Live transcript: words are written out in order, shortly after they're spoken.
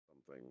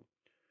laughing.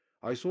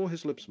 I saw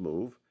his lips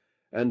move,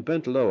 and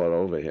bent lower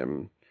over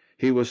him.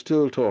 He was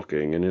still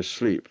talking in his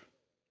sleep.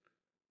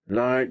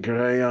 "Light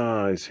grey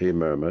eyes," he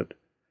murmured,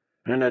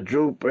 "and a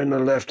droop in the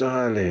left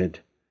eyelid.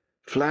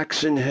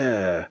 Flaxen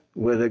hair,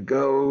 with a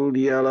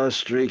gold-yellow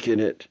streak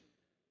in it.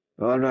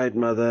 All right,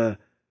 mother.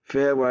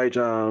 Fair white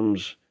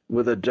arms,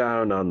 with a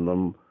down on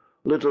them.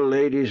 Little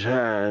lady's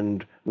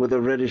hand, with a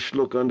reddish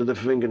look under the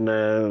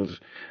fingernails.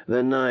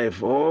 The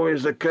knife,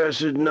 always the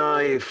cursed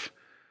knife.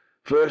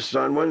 First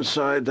on one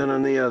side, then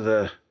on the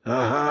other.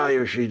 Aha,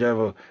 you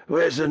she-devil,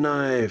 where's the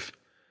knife?"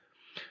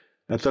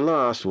 At the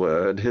last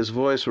word his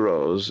voice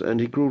rose, and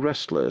he grew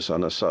restless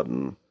on a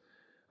sudden.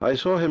 I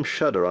saw him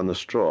shudder on the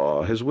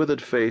straw, his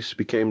withered face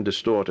became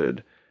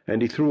distorted,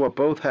 and he threw up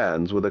both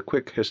hands with a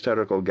quick,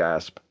 hysterical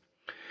gasp.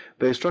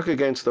 They struck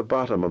against the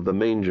bottom of the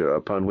manger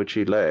upon which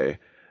he lay,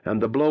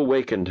 and the blow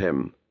wakened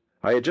him.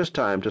 I had just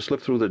time to slip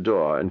through the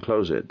door and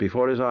close it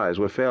before his eyes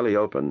were fairly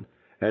open,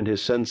 and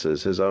his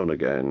senses his own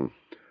again.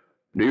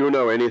 "Do you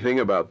know anything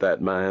about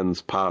that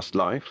man's past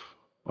life?"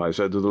 I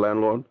said to the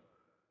landlord.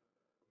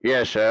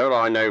 "Yes, sir,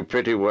 I know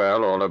pretty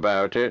well all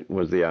about it,"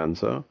 was the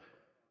answer.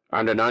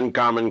 "And an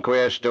uncommon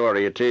queer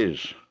story it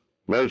is.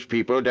 Most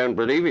people don't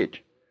believe it.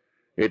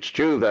 It's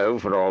true, though,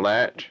 for all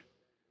that.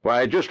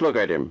 Why, just look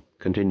at him,"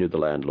 continued the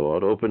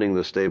landlord, opening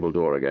the stable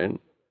door again.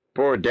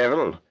 "Poor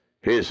devil,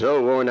 he's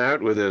so worn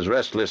out with his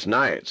restless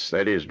nights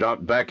that he's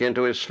dropped back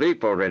into his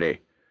sleep already."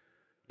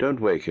 "Don't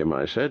wake him,"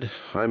 I said.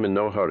 "I'm in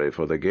no hurry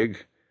for the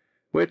gig.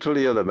 Wait till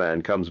the other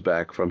man comes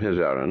back from his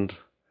errand,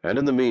 and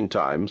in the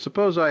meantime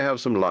suppose I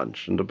have some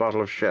lunch and a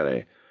bottle of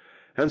sherry,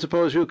 and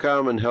suppose you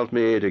come and help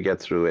me to get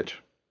through it."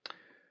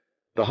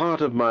 The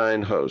heart of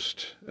mine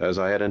host, as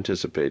I had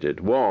anticipated,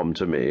 warmed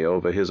to me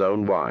over his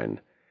own wine.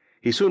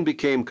 He soon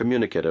became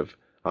communicative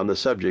on the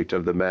subject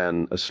of the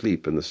man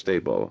asleep in the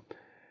stable,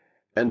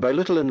 and by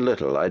little and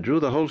little I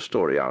drew the whole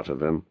story out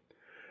of him.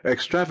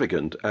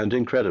 Extravagant and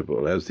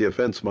incredible as the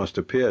events must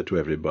appear to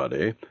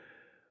everybody,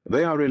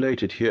 they are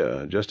related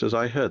here just as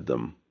I heard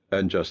them,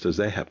 and just as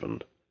they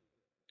happened.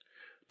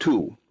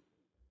 2.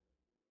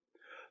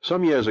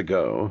 Some years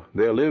ago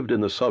there lived in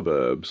the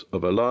suburbs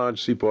of a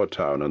large seaport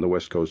town on the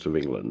west coast of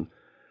England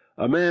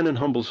a man in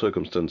humble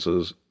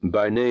circumstances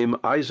by name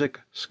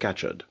Isaac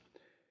Scatcherd.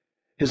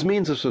 His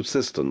means of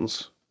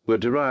subsistence were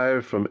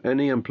derived from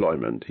any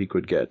employment he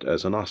could get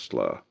as an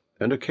ostler,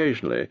 and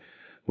occasionally,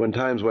 when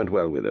times went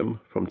well with him,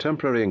 from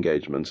temporary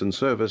engagements in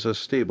service as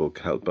stable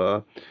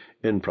helper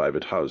in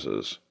private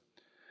houses.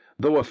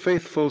 Though a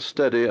faithful,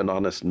 steady, and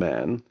honest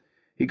man,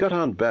 he got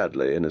on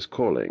badly in his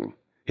calling.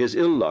 His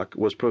ill luck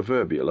was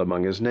proverbial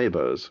among his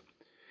neighbours.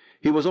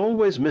 He was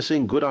always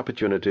missing good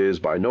opportunities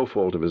by no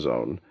fault of his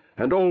own,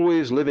 and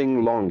always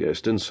living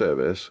longest in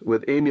service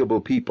with amiable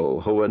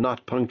people who were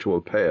not punctual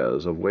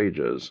payers of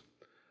wages.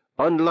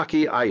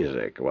 Unlucky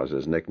Isaac was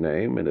his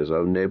nickname in his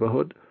own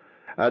neighbourhood,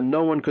 and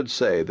no one could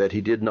say that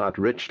he did not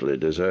richly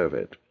deserve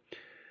it.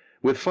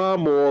 With far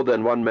more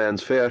than one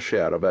man's fair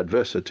share of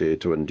adversity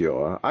to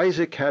endure,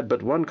 Isaac had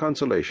but one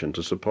consolation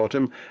to support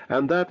him,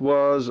 and that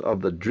was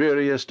of the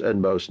dreariest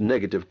and most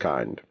negative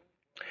kind.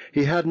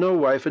 He had no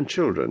wife and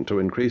children to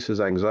increase his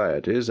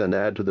anxieties and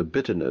add to the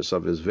bitterness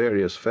of his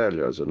various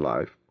failures in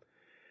life.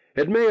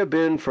 It may have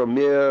been from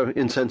mere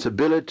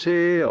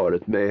insensibility, or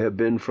it may have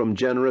been from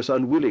generous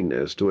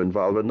unwillingness to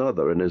involve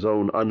another in his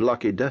own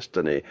unlucky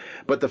destiny,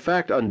 but the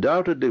fact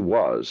undoubtedly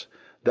was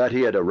that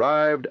he had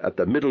arrived at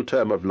the middle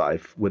term of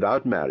life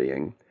without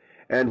marrying,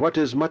 and what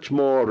is much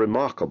more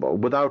remarkable,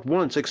 without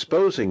once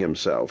exposing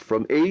himself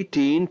from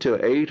 18 to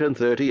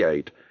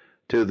 38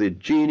 to the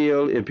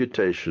genial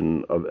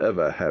imputation of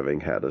ever having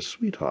had a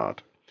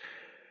sweetheart.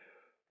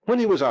 When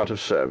he was out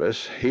of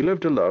service, he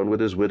lived alone with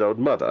his widowed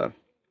mother.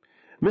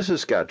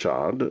 Mrs.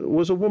 Scatcherd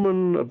was a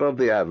woman above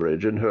the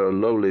average in her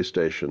lowly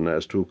station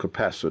as to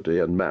capacity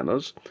and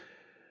manners.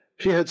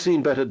 She had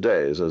seen better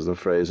days, as the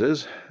phrase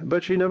is,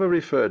 but she never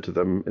referred to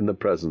them in the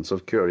presence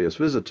of curious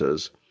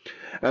visitors,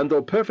 and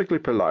though perfectly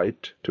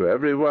polite to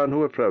every one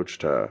who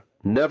approached her,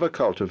 never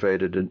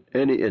cultivated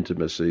any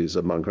intimacies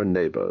among her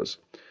neighbours.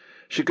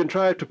 She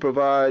contrived to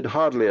provide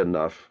hardly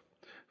enough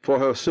for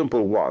her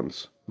simple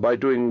wants by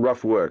doing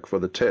rough work for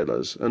the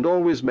tailors, and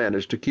always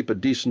managed to keep a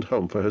decent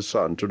home for her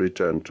son to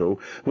return to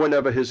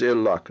whenever his ill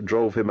luck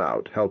drove him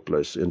out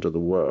helpless into the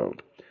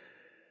world.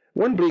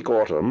 One bleak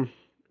autumn,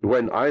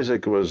 when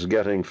Isaac was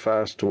getting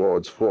fast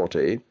towards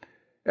 40,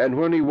 and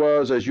when he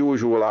was as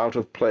usual out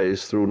of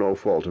place through no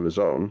fault of his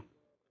own,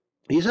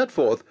 he set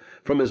forth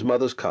from his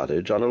mother's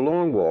cottage on a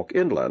long walk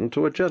inland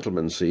to a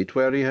gentleman's seat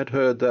where he had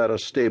heard that a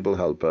stable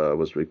helper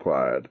was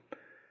required.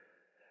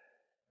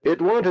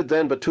 It wanted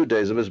then but 2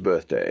 days of his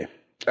birthday,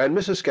 and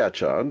Mrs.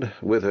 Scatcherd,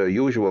 with her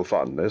usual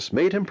fondness,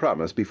 made him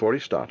promise before he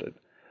started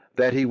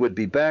that he would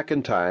be back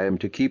in time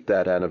to keep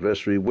that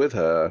anniversary with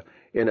her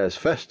in as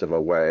festive a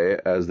way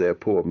as their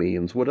poor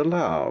means would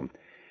allow.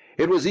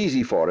 It was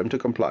easy for him to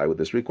comply with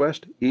this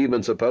request,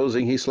 even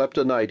supposing he slept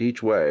a night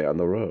each way on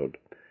the road.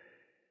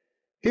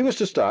 He was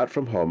to start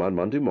from home on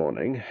Monday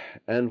morning,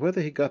 and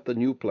whether he got the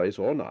new place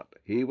or not,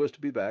 he was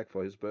to be back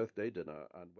for his birthday dinner on